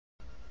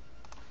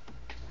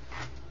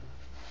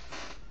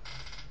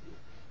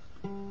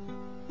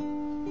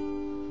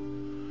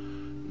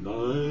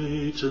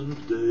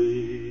nineteenth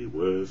day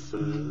we're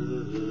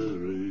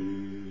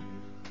faring.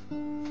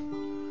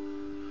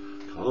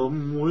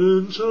 Come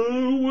winter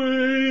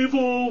wave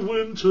or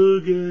winter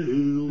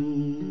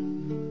gale,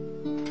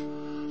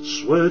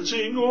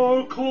 sweating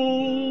or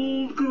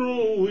cold,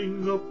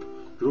 growing up,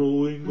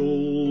 growing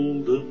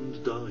old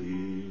and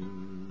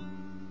dying,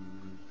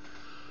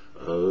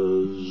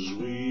 as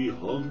we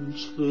hunt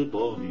the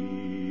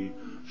bonny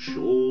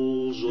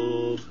shoals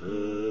of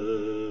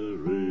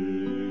herring.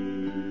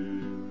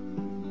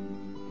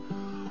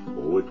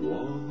 Oh, it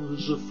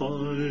was a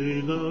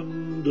fine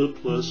and a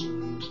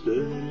pleasant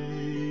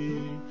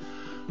day.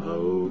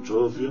 Out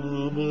of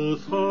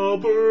Yarmouth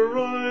harbour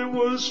I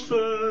was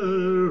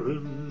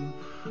faring,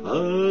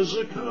 as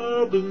a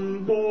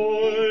cabin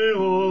boy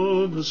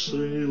on a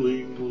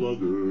sailing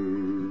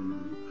lugger,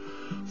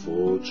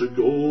 for to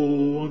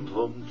go and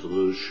hunt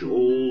the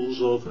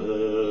shoals of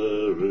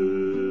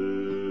herring.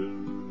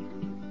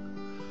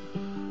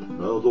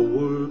 Now the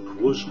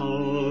work was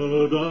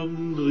hard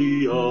and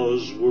the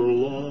hours were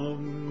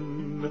long,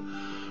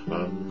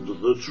 and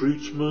the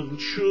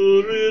treatment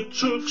sure it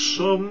took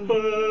some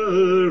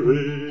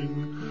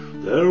bearing.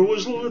 There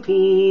was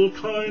little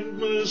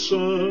kindness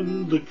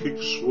and the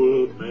kicks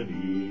were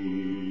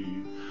many,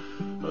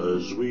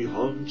 as we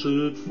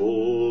hunted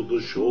for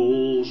the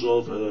shoals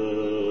of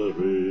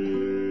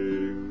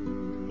herring.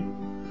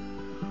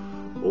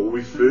 Oh,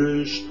 we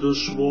fished the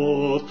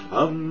swat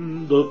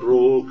and the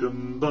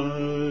broken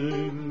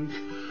bank.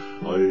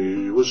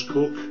 I was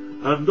cook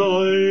and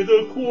I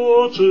the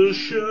quarter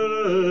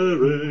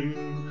sharing,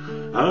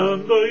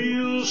 and I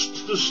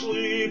used to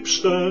sleep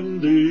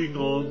standing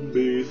on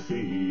me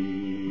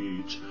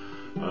feet,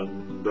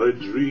 and I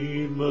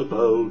dream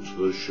about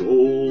the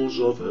shoals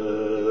of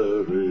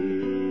herring.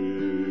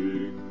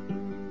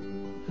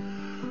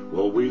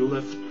 Well, we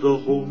left the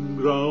home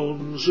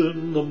grounds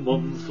in the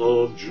month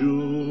of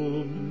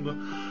June,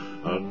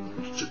 and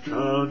to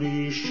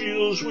Canny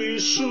Shields we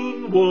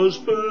soon was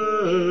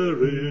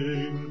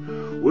bearing,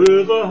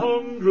 with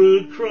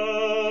 100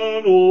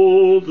 crown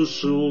o' the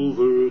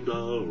silver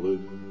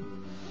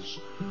darlings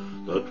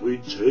that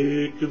we'd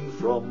taken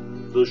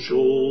from the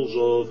shoals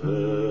of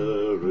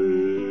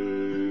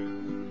herring.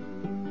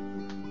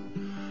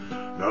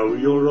 Now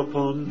you're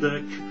upon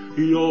deck,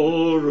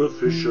 you're a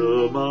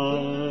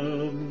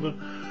fisherman,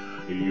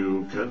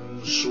 you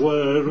can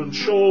swear and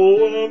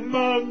show a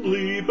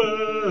manly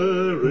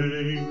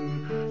bearing.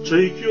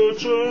 Take your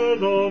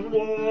turn on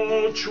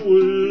watch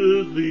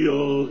with the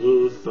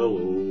other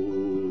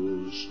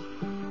fellows,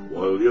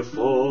 while you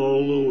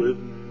follow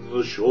in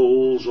the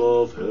shoals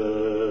of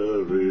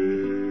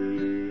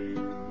herring.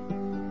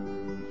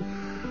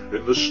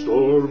 In the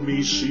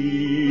stormy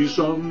seas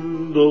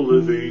and the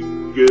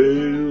living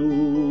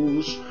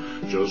gales,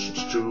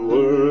 just to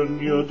earn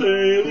your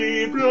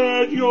daily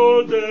bread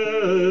you're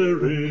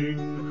daring,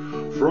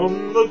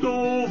 from the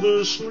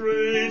Dover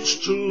Straits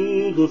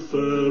to the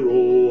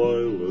Faroe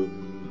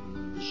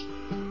Islands,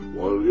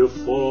 while you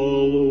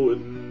follow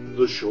in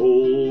the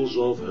shoals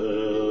of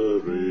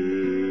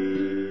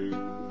herring.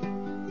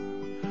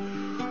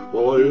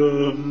 Well, I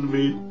earned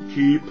me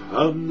keep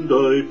and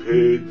I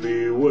paid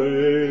me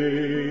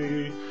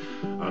way,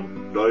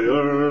 and I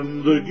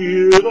earned the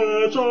gear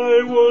that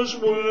I was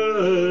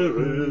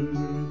wearing,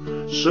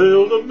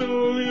 sailed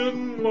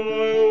 1,000,000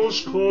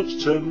 miles, caught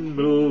 10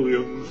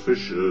 million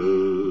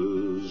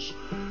fishes.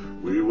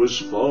 We was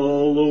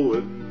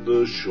following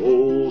the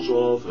shoals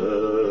of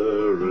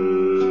herring.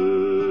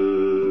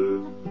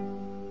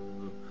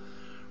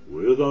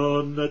 With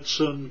our nets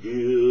and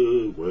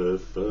gear we're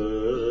faring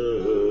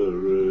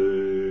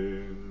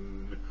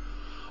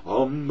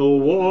on the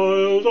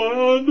wild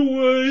and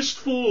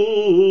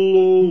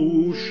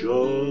wasteful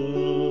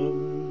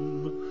ocean.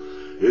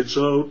 It's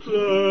out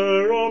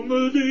there on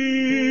the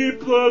deep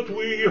that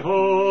we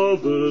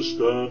harvest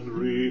and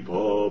reap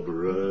our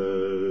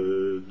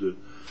bread,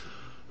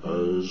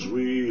 as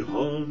we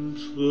hunt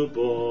the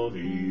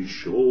bonny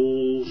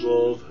shoals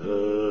of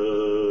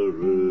herring.